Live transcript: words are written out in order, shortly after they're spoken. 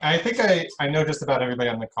I think I know just about everybody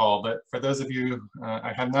on the call, but for those of you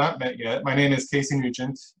I have not met yet, my name is Casey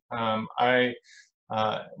Nugent. I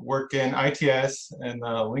work in ITS and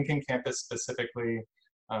the Lincoln campus specifically.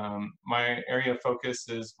 My area of focus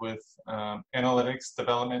is with analytics,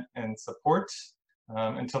 development, and support.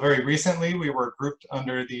 Until very recently, we were grouped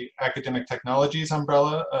under the academic technologies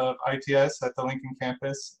umbrella of ITS at the Lincoln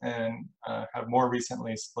campus, and have more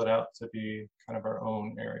recently split out to be kind of our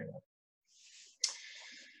own area.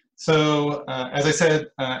 So as I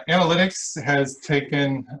said, analytics has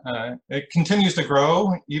taken, it continues to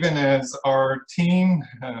grow even as our team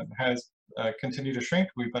has continued to shrink.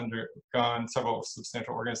 We've undergone several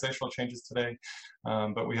substantial organizational changes today,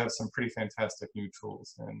 but we have some pretty fantastic new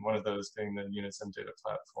tools, and one of those being the Unizin data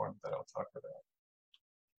platform that I'll talk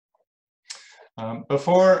about.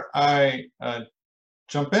 Before I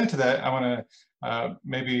jump into that, I want to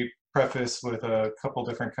maybe preface with a couple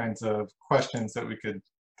different kinds of questions that we could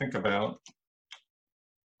think about.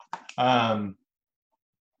 I'm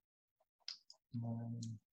going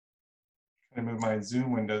to move my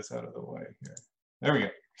Zoom windows out of the way here. There we go.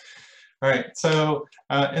 All right, so,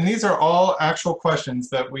 and these are all actual questions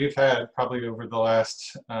that we've had probably over the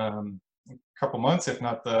last couple months, if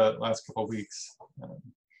not the last couple weeks.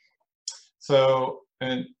 So,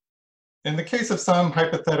 in the case of some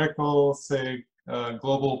hypothetical, say,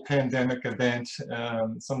 global pandemic event,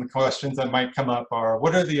 some of the questions that might come up are,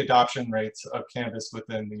 what are the adoption rates of Canvas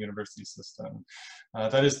within the university system?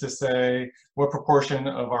 That is to say, what proportion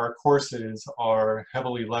of our courses are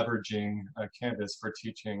heavily leveraging Canvas for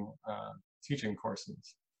teaching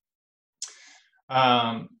courses?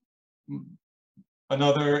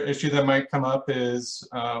 Another issue that might come up is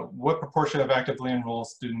what proportion of actively enrolled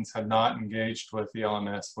students have not engaged with the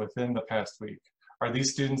LMS within the past week? Are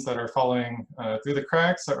these students that are falling through the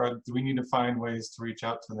cracks, or do we need to find ways to reach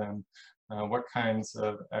out to them? What kinds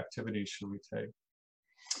of activities should we take?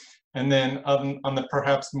 And then on the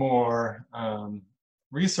perhaps more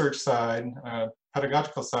research side,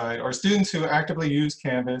 pedagogical side, are students who actively use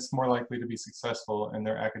Canvas more likely to be successful in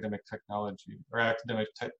their academic technology or academic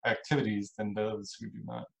activities than those who do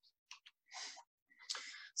not?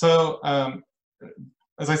 So,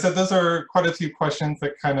 as I said, those are quite a few questions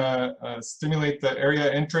that kind of stimulate the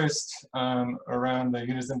area interest around the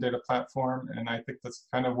Unizin data platform, and I think that's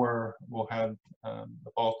kind of where we'll have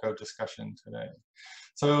the bulk of discussion today.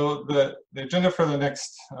 So the agenda for the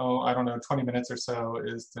next, I don't know, 20 minutes or so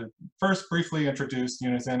is to first briefly introduce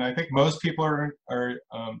Unizin. I think most people are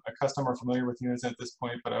accustomed or familiar with Unizin at this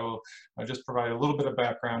point, but I'll just provide a little bit of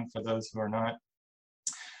background for those who are not.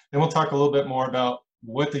 Then we'll talk a little bit more about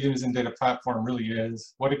what the Unizin data platform really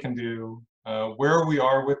is, what it can do, where we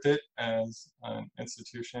are with it as an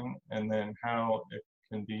institution, and then how it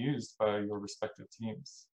can be used by your respective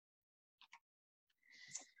teams.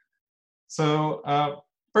 So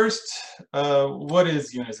first, what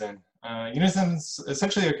is Unizin? Unizin is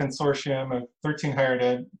essentially a consortium of 13 higher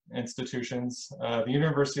ed institutions. The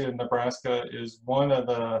University of Nebraska is one of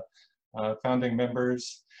the founding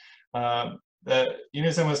members. The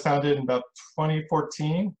Unizin was founded in about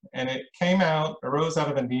 2014, and it arose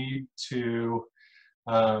out of a need to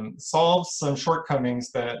solve some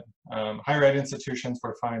shortcomings that higher ed institutions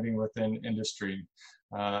were finding within industry.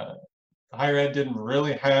 Higher ed didn't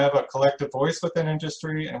really have a collective voice within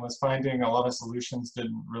industry and was finding a lot of solutions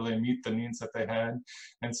didn't really meet the needs that they had.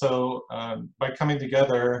 And so by coming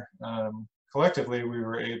together collectively, we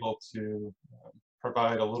were able to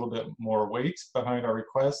provide a little bit more weight behind our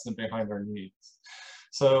requests and behind our needs.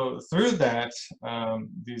 So through that,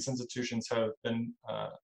 these institutions have been,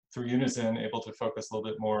 through Unizin, able to focus a little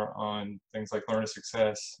bit more on things like learner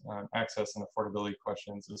success, access and affordability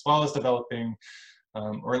questions, as well as developing,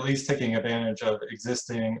 or at least taking advantage of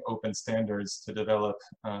existing open standards to develop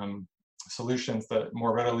solutions that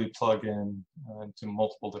more readily plug in to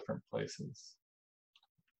multiple different places.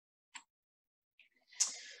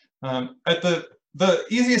 The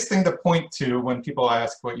easiest thing to point to when people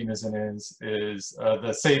ask what Unizin is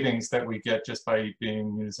the savings that we get just by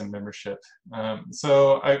being Unizin membership.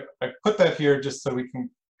 So I put that here just so we can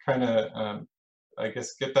kind of, I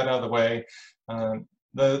guess, get that out of the way.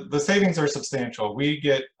 The savings are substantial. We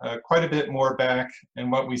get quite a bit more back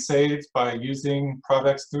in what we save by using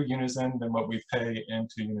products through Unizin than what we pay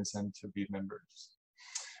into Unizin to be members.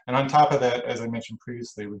 And on top of that, as I mentioned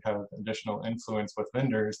previously, we have additional influence with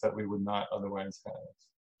vendors that we would not otherwise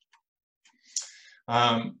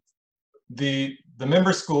have. The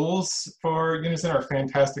member schools for Unizin are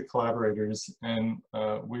fantastic collaborators, and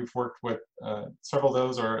we've worked with several of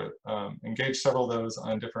those, or engaged several of those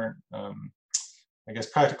on different, I guess,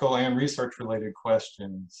 practical and research-related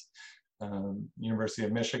questions. University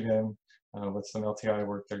of Michigan with some LTI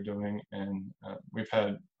work they're doing, and we've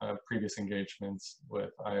had previous engagements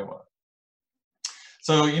with Iowa.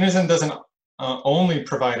 So Unizin doesn't only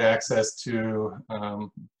provide access to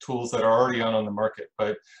tools that are already on the market,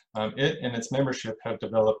 but it and its membership have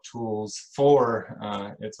developed tools for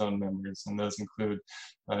its own members, and those include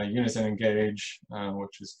Unizin Engage,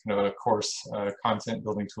 which is kind of a course content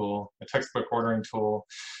building tool, a textbook ordering tool,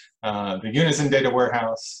 the Unizin Data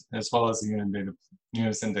Warehouse, as well as the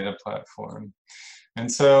Unizin Data Platform.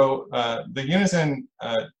 And so the Unizin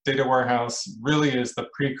Data Warehouse really is the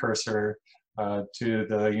precursor to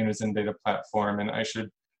the Unizin Data Platform, and I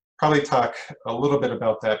should probably talk a little bit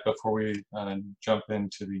about that before we jump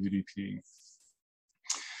into the UDP.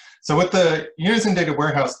 So what the Unizin Data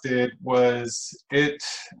Warehouse did was it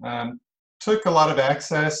took a lot of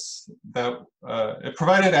access that it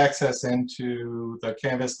provided access into the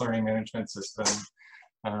Canvas learning management system,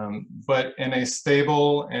 but in a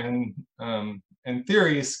stable and, in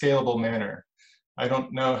theory, scalable manner. I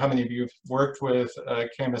don't know how many of you have worked with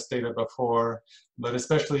Canvas data before, but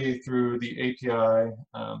especially through the API,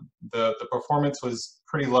 the performance was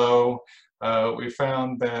pretty low. We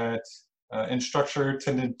found that Instructure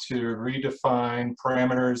tended to redefine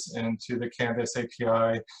parameters into the Canvas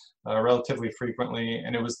API relatively frequently,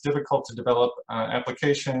 and it was difficult to develop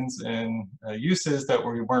applications and uses that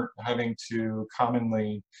we weren't having to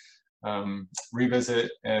commonly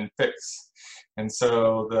revisit and fix. And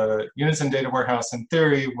so the Unizin Data Warehouse, in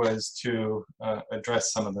theory, was to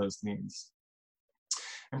address some of those needs.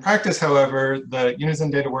 In practice, however, the Unizin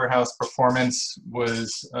Data Warehouse performance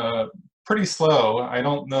was pretty slow. I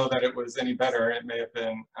don't know that it was any better. It may have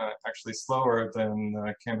been actually slower than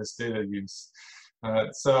Canvas data use.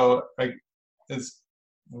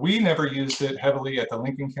 We never used it heavily at the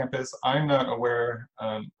Lincoln campus. I'm not aware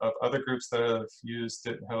of other groups that have used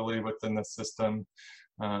it heavily within the system.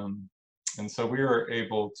 And so we were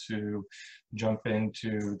able to jump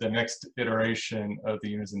into the next iteration of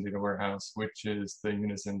the Unizin Data Warehouse, which is the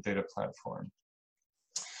Unizin Data Platform.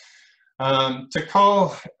 To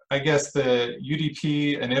call, I guess, the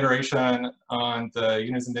UDP an iteration on the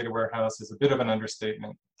Unizin Data Warehouse is a bit of an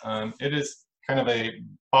understatement. It is kind of a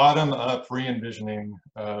bottom-up re-envisioning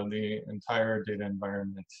of the entire data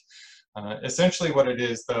environment. Essentially what it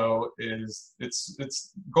is, though, is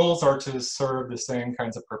its goals are to serve the same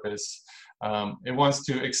kinds of purpose. It wants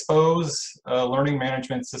to expose learning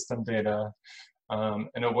management system data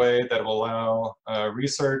in a way that will allow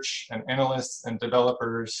research and analysts and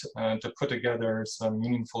developers to put together some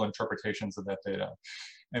meaningful interpretations of that data.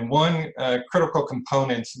 And one critical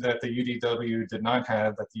component that the UDW did not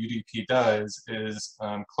have that the UDP does is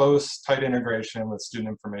close, tight integration with student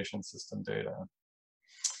information system data.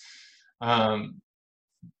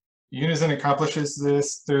 Unizin accomplishes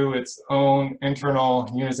this through its own internal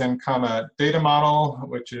Unizin data model,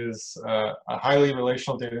 which is a highly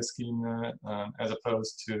relational data schema as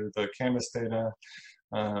opposed to the Canvas data,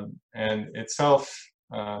 and itself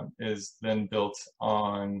is then built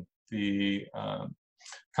on the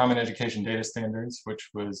Common Education Data Standards, which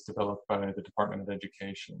was developed by the Department of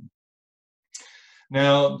Education.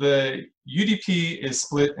 Now, the UDP is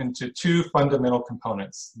split into two fundamental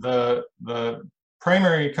components. The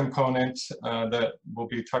primary component that we'll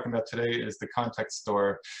be talking about today is the context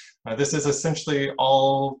store. This is essentially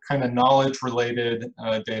all kind of knowledge-related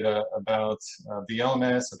data about the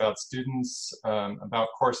LMS, about students, about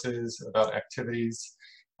courses, about activities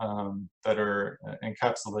that are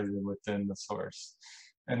encapsulated within the source.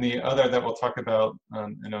 And the other that we'll talk about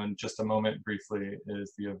in just a moment briefly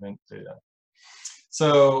is the event data.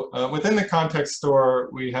 So within the context store,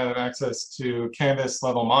 we have access to Canvas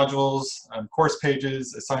level modules, course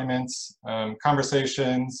pages, assignments,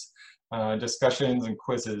 conversations, discussions, and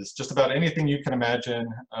quizzes. Just about anything you can imagine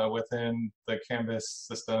within the Canvas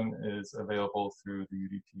system is available through the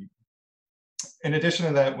UDP. In addition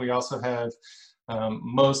to that, we also have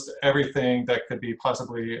most everything that could be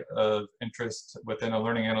possibly of interest within a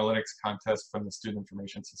learning analytics contest from the student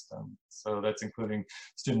information system. So that's including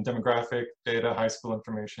student demographic data, high school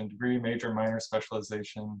information, degree, major, minor,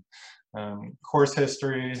 specialization, course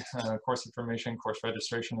history, course information, course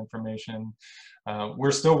registration information.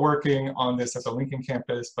 We're still working on this at the Lincoln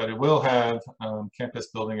campus, but it will have campus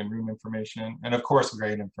building and room information, and of course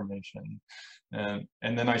grade information.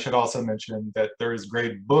 And then I should also mention that there is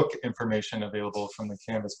grade book information available from the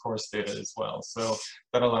Canvas course data as well. So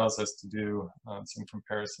that allows us to do some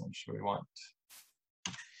comparisons should we want.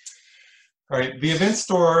 All right, the event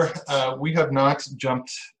store, we have not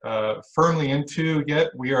jumped firmly into yet.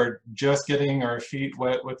 We are just getting our feet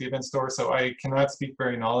wet with the event store, so I cannot speak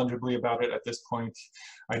very knowledgeably about it at this point.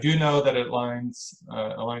 I do know that it aligns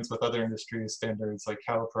with other industry standards like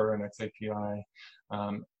Caliper and XAPI,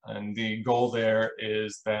 and the goal there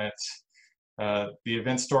is that the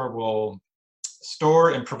event store will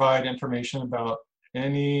store and provide information about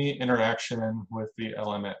any interaction with the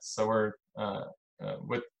LMS. So we're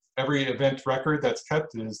with every event record that's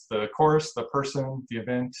kept is the course, the person, the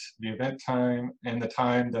event time, and the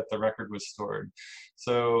time that the record was stored.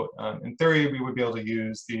 So in theory, we would be able to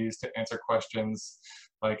use these to answer questions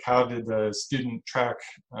like how did the student track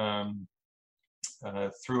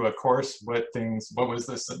through a course, what was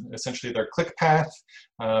this essentially their click path,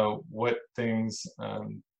 what things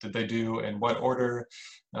did they do in what order.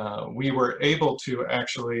 We were able to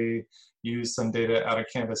actually use some data out of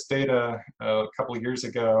Canvas data a couple of years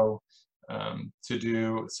ago to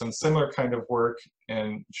do some similar kind of work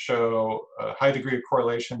and show a high degree of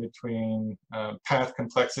correlation between path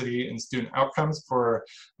complexity and student outcomes for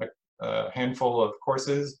a handful of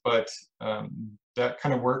courses, but that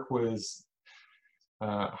kind of work was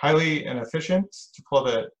highly inefficient to pull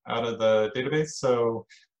that out of the database. So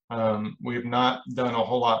we've not done a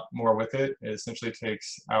whole lot more with it. It essentially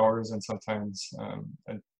takes hours and sometimes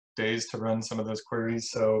days to run some of those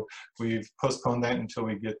queries. So we've postponed that until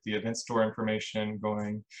we get the event store information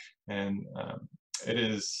going. And it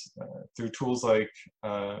is through tools like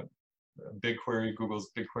BigQuery,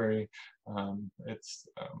 Google's BigQuery,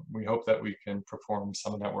 we hope that we can perform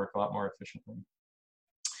some of that work a lot more efficiently.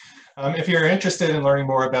 If you're interested in learning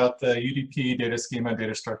more about the UDP data schema,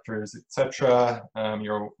 data structures, etc.,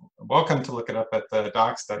 you're welcome to look it up at the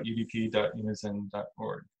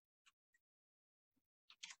docs.udp.unizin.org.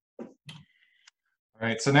 All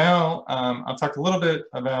right, so now I'll talk a little bit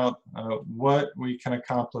about what we can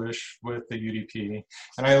accomplish with the UDP.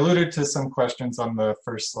 And I alluded to some questions on the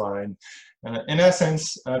first slide. In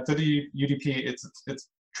essence, through the UDP, it's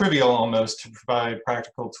trivial almost to provide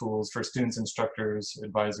practical tools for students, instructors,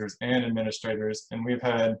 advisors, and administrators. And we've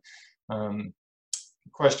had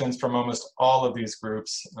questions from almost all of these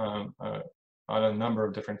groups on a number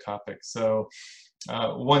of different topics. So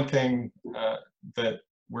one thing that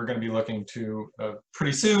we're going to be looking to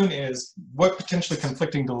pretty soon is what potentially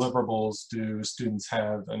conflicting deliverables do students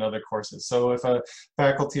have in other courses. So if a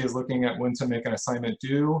faculty is looking at when to make an assignment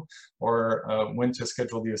due or when to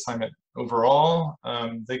schedule the assignment overall,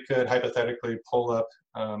 they could hypothetically pull up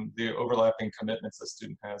the overlapping commitments a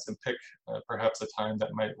student has and pick perhaps a time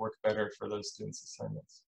that might work better for those students'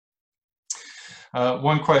 assignments.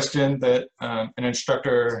 One question that an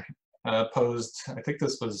instructor posed, I think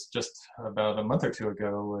this was just about a month or two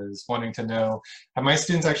ago, was wanting to know, have my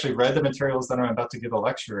students actually read the materials that I'm about to give a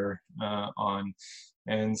lecture on?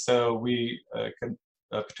 And so we could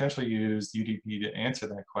potentially use UDP to answer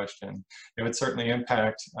that question. It would certainly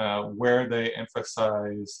impact where they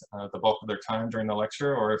emphasize the bulk of their time during the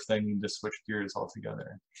lecture or if they need to switch gears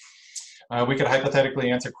altogether. We could hypothetically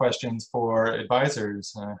answer questions for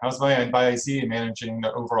advisors. How's my advisee managing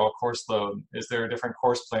the overall course load? Is there a different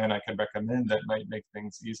course plan I could recommend that might make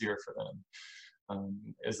things easier for them?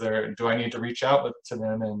 Do I need to reach out to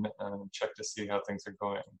them and check to see how things are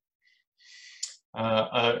going?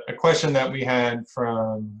 A question that we had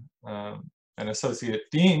from an associate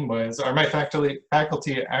dean was, are my faculty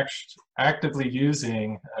actively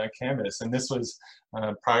using Canvas? And this was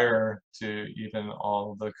prior to even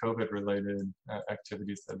all the COVID-related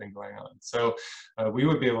activities that have been going on. So we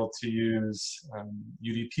would be able to use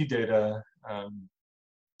UDP data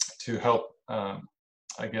to help,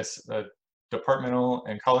 I guess, departmental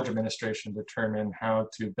and college administration determine how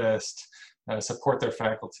to best support their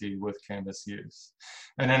faculty with Canvas use.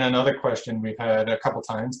 And then another question we've had a couple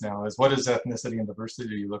times now is, what does ethnicity and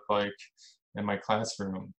diversity look like in my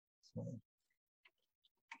classroom?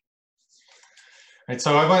 And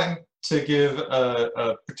so I want to give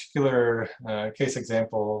a particular case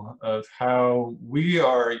example of how we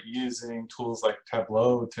are using tools like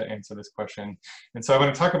Tableau to answer this question. And so I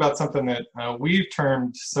want to talk about something that we've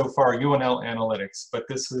termed so far UNL Analytics, but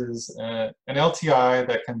this is an LTI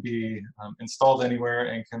that can be installed anywhere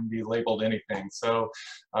and can be labeled anything. So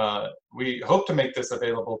we hope to make this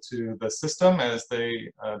available to the system as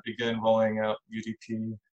they begin rolling out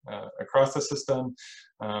UDP across the system,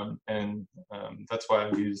 and that's why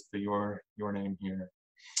I used the your name here.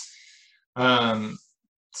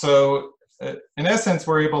 So in essence,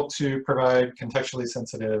 we're able to provide contextually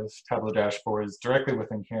sensitive Tableau dashboards directly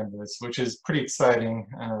within Canvas, which is pretty exciting.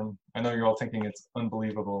 I know you're all thinking it's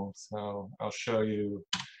unbelievable, so I'll show you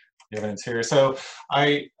the evidence here. So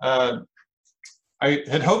I I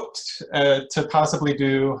had hoped to possibly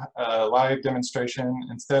do a live demonstration.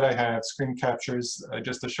 Instead, I have screen captures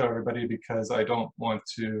just to show everybody because I don't want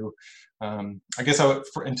to, I guess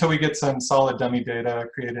until we get some solid dummy data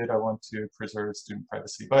created, I want to preserve student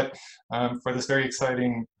privacy. But for this very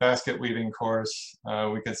exciting basket weaving course,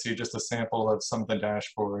 we can see just a sample of some of the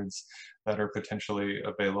dashboards that are potentially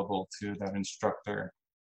available to that instructor.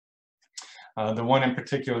 The one in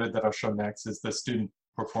particular that I'll show next is the student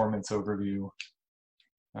performance overview.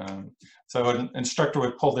 So an instructor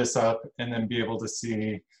would pull this up and then be able to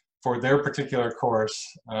see for their particular course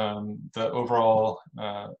the overall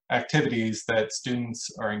activities that students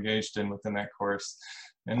are engaged in within that course.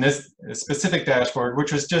 And this specific dashboard,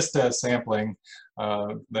 which was just a sampling,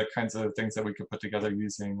 the kinds of things that we could put together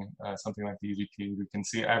using something like the UDP. We can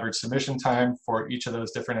see average submission time for each of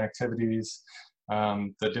those different activities,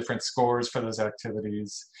 the different scores for those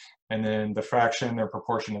activities, and then the fraction or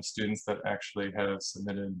proportion of students that actually have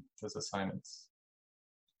submitted those assignments.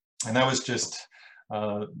 And that was just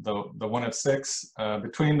the one of 6.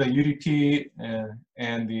 Between the UDP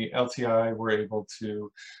and the LTI, we're able to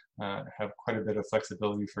have quite a bit of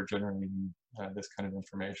flexibility for generating this kind of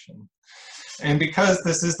information. And because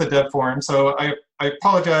this is the dev forum, so I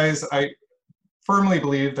apologize, I firmly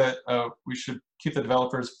believe that we should keep the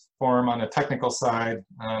developers forum on a technical side.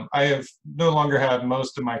 I no longer have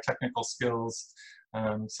most of my technical skills,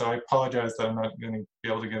 so I apologize that I'm not going to be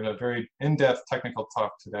able to give a very in-depth technical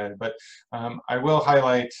talk today, but I will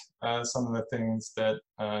highlight some of the things that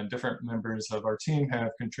different members of our team have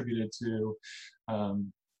contributed to.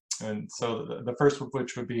 And so the first of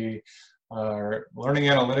which would be our learning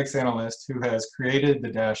analytics analyst who has created the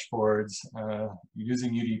dashboards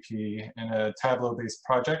using UDP in a Tableau-based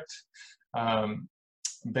project.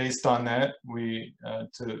 Based on that, I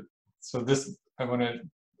want to,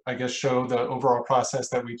 I guess, show the overall process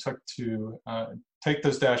that we took to take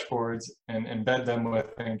those dashboards and embed them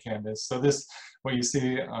within Canvas. So what you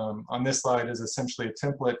see on this slide is essentially a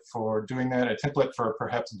template for doing that, a template for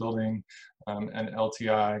perhaps building an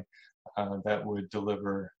LTI that would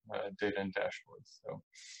deliver data and dashboards.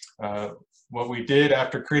 So what we did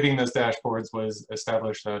after creating those dashboards was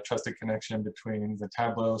establish a trusted connection between the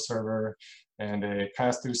Tableau server and a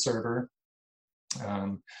pass-through server,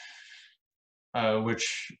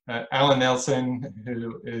 which Alan Nelson,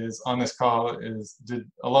 who is on this call,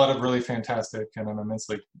 did a lot of really fantastic and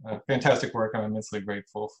fantastic work. I'm immensely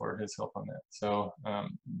grateful for his help on that. So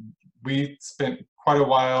we spent quite a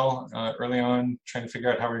while early on trying to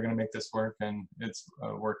figure out how we're going to make this work, and it's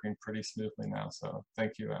working pretty smoothly now. So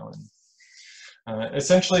thank you, Alan.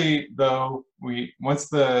 Essentially, though, once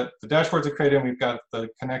the dashboards are created and we've got the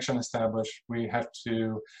connection established, we have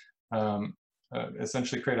to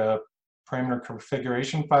essentially create a parameter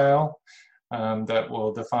configuration file that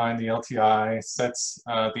will define the LTI, sets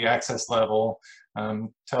the access level,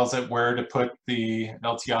 tells it where to put the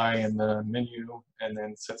LTI in the menu, and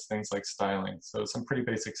then sets things like styling. So some pretty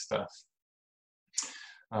basic stuff.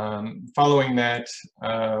 Following that,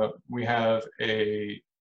 we have a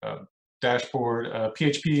dashboard, a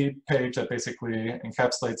PHP page that basically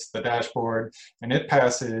encapsulates the dashboard, and it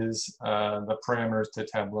passes the parameters to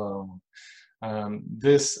Tableau.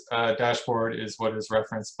 This dashboard is what is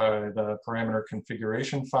referenced by the parameter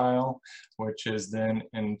configuration file, which is then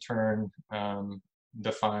in turn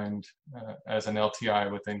defined as an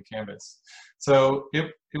LTI within Canvas. So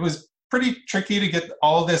it was pretty tricky to get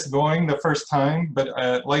all this going the first time, but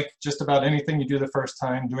like just about anything you do the first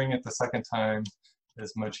time, doing it the second time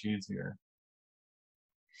is much easier.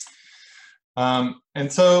 And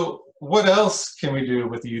so what else can we do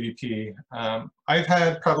with the UDP? I've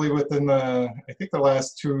had probably within I think the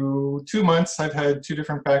last two months, I've had 2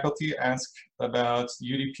 different faculty ask about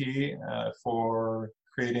UDP for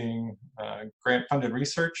creating grant-funded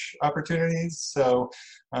research opportunities. So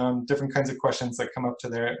different kinds of questions that come up to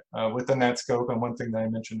there within that scope. And one thing that I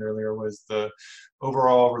mentioned earlier was the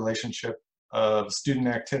overall relationship of student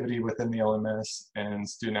activity within the LMS and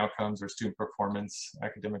student outcomes or student performance,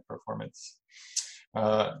 academic performance.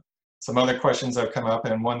 Some other questions have come up,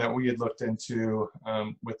 and one that we had looked into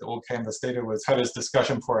with the old Canvas data was, how does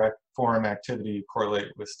discussion forum activity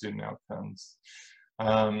correlate with student outcomes?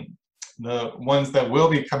 The ones that will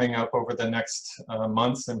be coming up over the next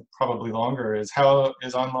months and probably longer is, how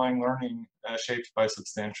is online learning shaped by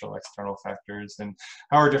substantial external factors, and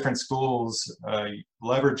how are different schools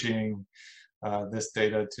leveraging this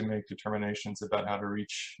data to make determinations about how to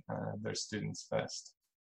reach their students best.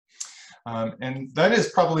 And that is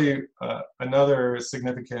probably another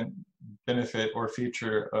significant benefit or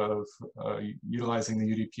feature of utilizing the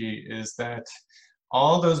UDP, is that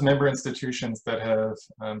all those member institutions that have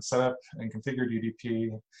set up and configured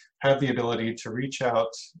UDP have the ability to reach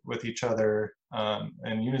out with each other,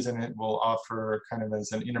 and Unizin will offer kind of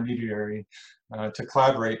as an intermediary to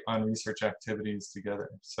collaborate on research activities together.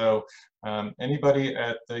 So anybody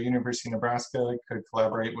at the University of Nebraska could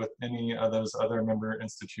collaborate with any of those other member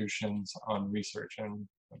institutions on research and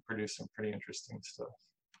produce some pretty interesting stuff.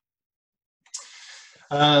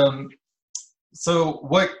 So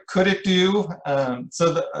what could it do?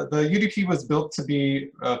 So the UDP was built to be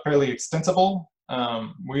fairly extensible.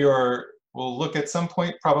 We'll look at some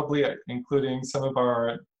point probably at including some of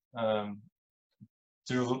our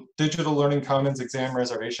digital learning commons exam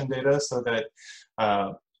reservation data so that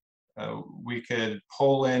we could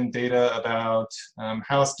pull in data about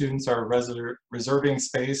how students are reserving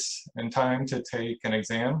space and time to take an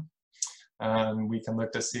exam. We can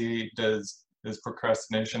look to see, is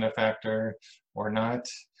procrastination a factor or not?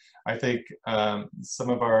 I think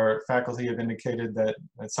some of our faculty have indicated that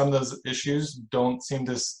some of those issues don't seem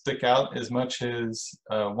to stick out as much as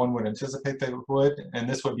one would anticipate they would, and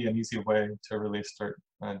this would be an easy way to really start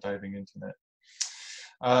diving into that.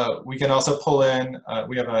 We can also pull in,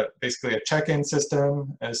 we have basically a check-in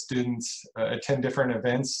system. As students attend different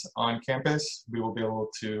events on campus, we will be able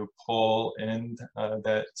to pull in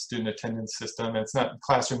that student attendance system. It's not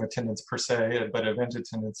classroom attendance per se, but event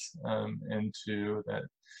attendance into the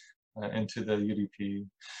UDP.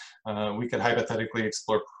 We could hypothetically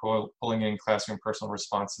explore pulling in classroom personal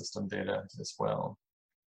response system data as well.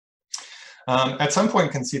 At some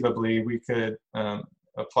point, conceivably, we could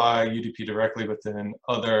apply UDP directly within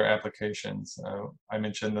other applications. I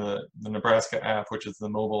mentioned the Nebraska app, which is the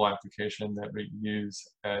mobile application that we use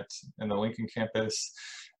in the Lincoln campus,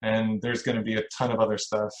 and there's going to be a ton of other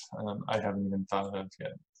stuff I haven't even thought of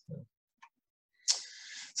yet.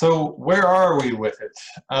 So where are we with it?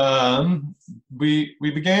 We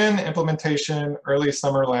began implementation early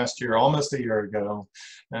summer last year, almost a year ago,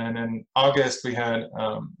 and in August we had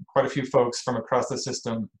quite a few folks from across the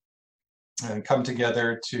system and come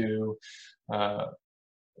together to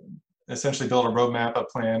essentially build a roadmap, a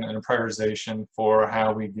plan, and a prioritization for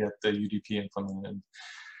how we get the UDP implemented.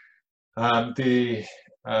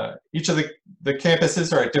 Each of the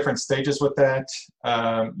campuses are at different stages with that.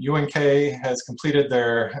 UNK has completed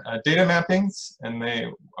their data mappings, and they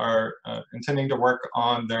are intending to work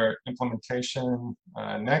on their implementation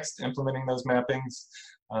next, implementing those mappings.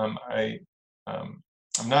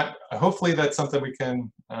 Hopefully that's something we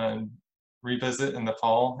can revisit in the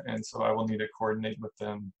fall, and so I will need to coordinate with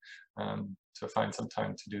them to find some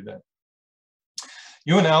time to do that.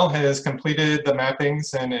 UNL has completed the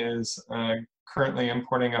mappings and is currently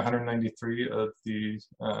importing 193 of the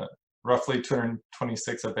roughly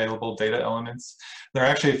 226 available data elements. There are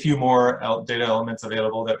actually a few more data elements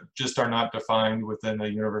available that just are not defined within a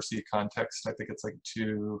university context. I think it's like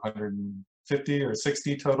 250 or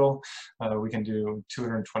 60 total. We can do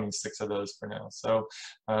 226 of those for now. So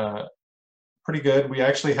pretty good. We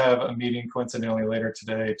actually have a meeting coincidentally later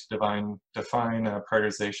today to define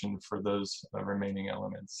prioritization for those remaining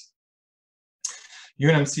elements.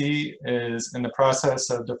 UNMC is in the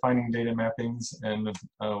process of defining data mappings, and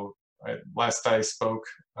last I spoke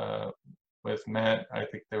with Matt, I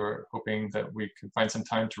think they were hoping that we could find some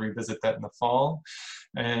time to revisit that in the fall.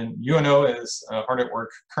 And UNO is hard at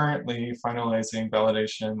work currently finalizing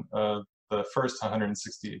validation of the first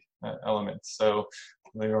 160 elements. So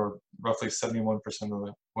they are roughly 71% of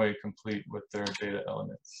the way complete with their data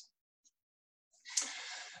elements.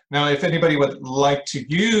 Now, if anybody would like to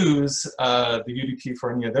use the UDP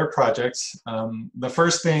for any of their projects, the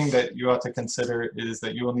first thing that you ought to consider is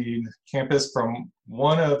that you will need campus from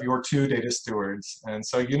one of your 2 data stewards. And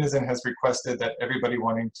so Unizin has requested that everybody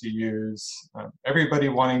wanting to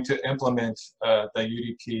implement the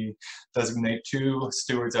UDP designate 2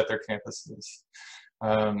 stewards at their campuses.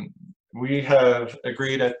 We have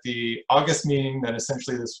agreed at the August meeting that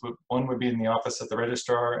essentially one would be in the office of the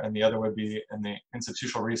registrar and the other would be in the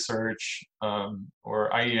institutional research or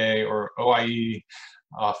IEA or OIE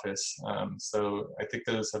office. So I think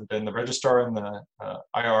those have been the registrar and the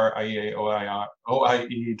IR, IEA,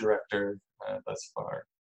 OIE director thus far.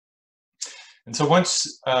 And so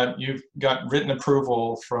once you've got written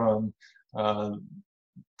approval from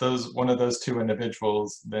one of those 2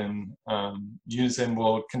 individuals, then Unizin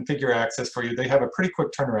will configure access for you. They have a pretty quick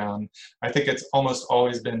turnaround. I think it's almost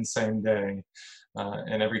always been same day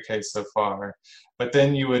in every case so far. But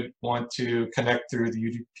then you would want to connect through the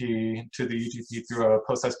UDP to the UDP through a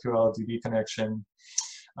PostSQL DB connection.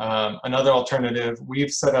 Another alternative,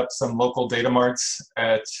 we've set up some local data marts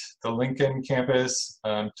at the Lincoln campus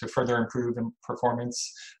to further improve in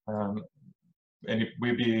performance. and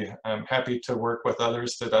we'd be happy to work with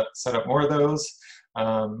others to set up more of those.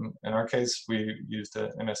 In our case, we used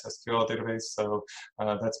a MS SQL database, so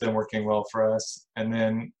that's been working well for us. And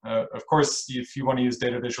then, of course, if you want to use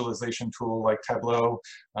data visualization tool like Tableau,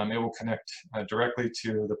 it will connect directly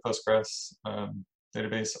to the Postgres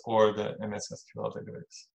database or the MS SQL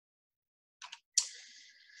database.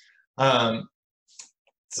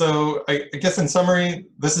 So I guess in summary,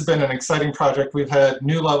 this has been an exciting project. We've had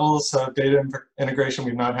new levels of data integration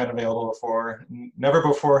we've not had available before. Never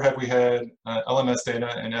before have we had LMS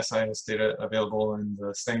data and SIS data available in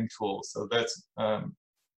the same tool. So that's, on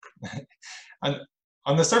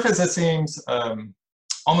the surface, it seems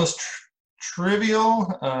almost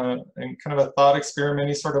trivial in kind of a thought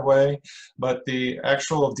experiment-y sort of way, but the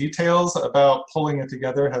actual details about pulling it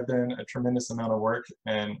together have been a tremendous amount of work,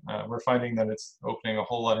 and we're finding that it's opening a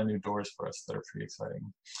whole lot of new doors for us that are pretty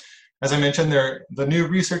exciting. As I mentioned, the new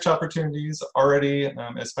research opportunities already,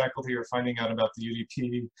 as faculty are finding out about the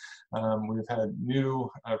UDP, we've had new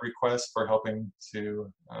requests for helping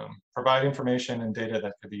to provide information and data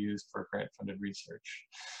that could be used for grant-funded research.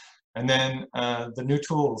 And then the new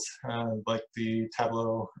tools like the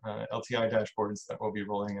Tableau LTI dashboards that we'll be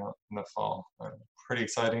rolling out in the fall. Pretty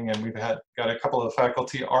exciting, and we've got a couple of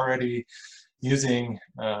faculty already using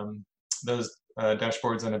those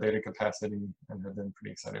dashboards in a beta capacity and have been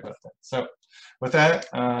pretty excited about that. So with that,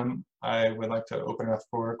 I would like to open it up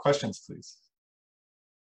for questions, please.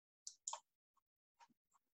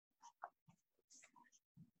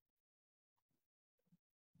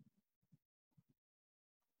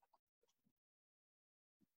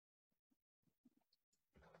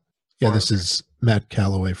 Yeah, this is Matt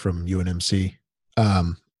Calloway from UNMC.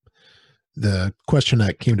 The question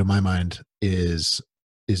that came to my mind is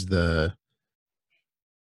Unizin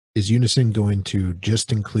going to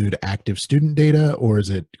just include active student data, or is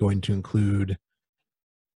it going to include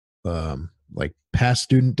like past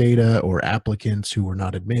student data or applicants who were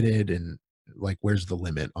not admitted, and like where's the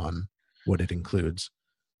limit on what it includes?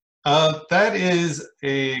 That is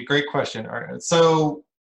a great question. All right. So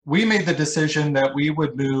we made the decision that we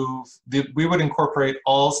would incorporate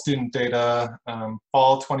all student data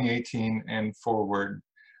fall 2018 and forward.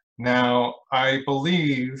 Now, I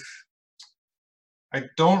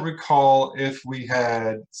don't recall if we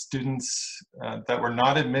had students that were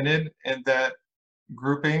not admitted in that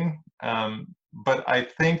grouping, but I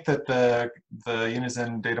think that the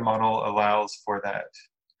Unizin data model allows for that.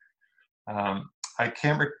 I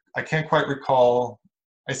can't quite recall.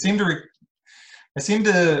 I seem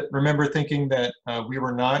to remember thinking that we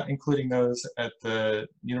were not including those at the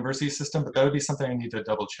university system, but that would be something I need to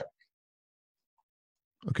double check.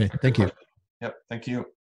 Okay, thank you. Yep, thank you.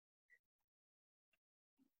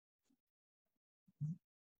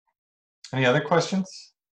 Any other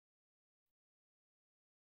questions?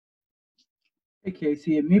 Hey,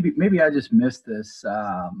 Casey, and maybe I just missed this,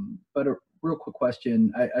 but a real quick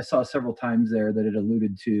question. I saw several times there that it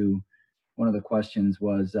alluded to, one of the questions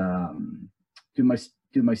was, do my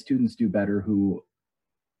students do better who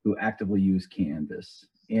actively use Canvas?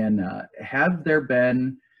 And have there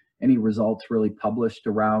been any results really published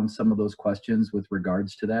around some of those questions with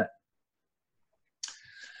regards to that?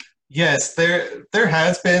 Yes, there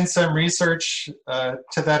has been some research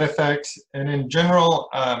to that effect, and in general,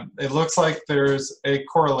 it looks like there's a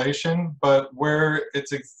correlation, but where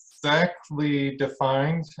it's exactly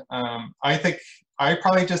defined, I think I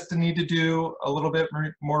probably just need to do a little bit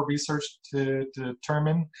more research to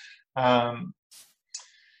determine. I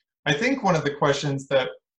think one of the questions that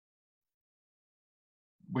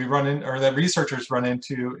we run in, or that researchers run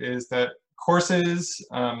into, is that courses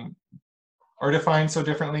are defined so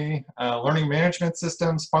differently. Learning management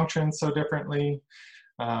systems function so differently.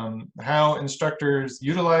 How instructors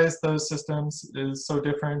utilize those systems is so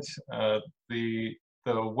different. The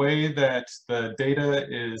way that the data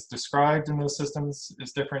is described in those systems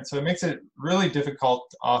is different. So it makes it really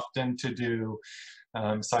difficult often to do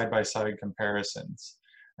side-by-side comparisons.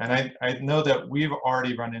 And I know that we've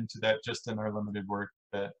already run into that just in our limited work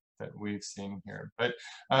that we've seen here. But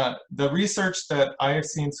the research that I have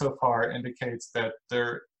seen so far indicates that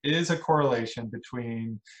there is a correlation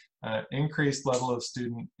between increased level of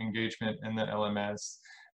student engagement in the LMS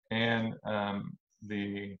and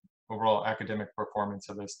the overall academic performance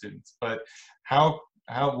of those students. But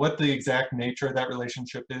what the exact nature of that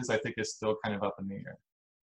relationship is, I think is still kind of up in the air.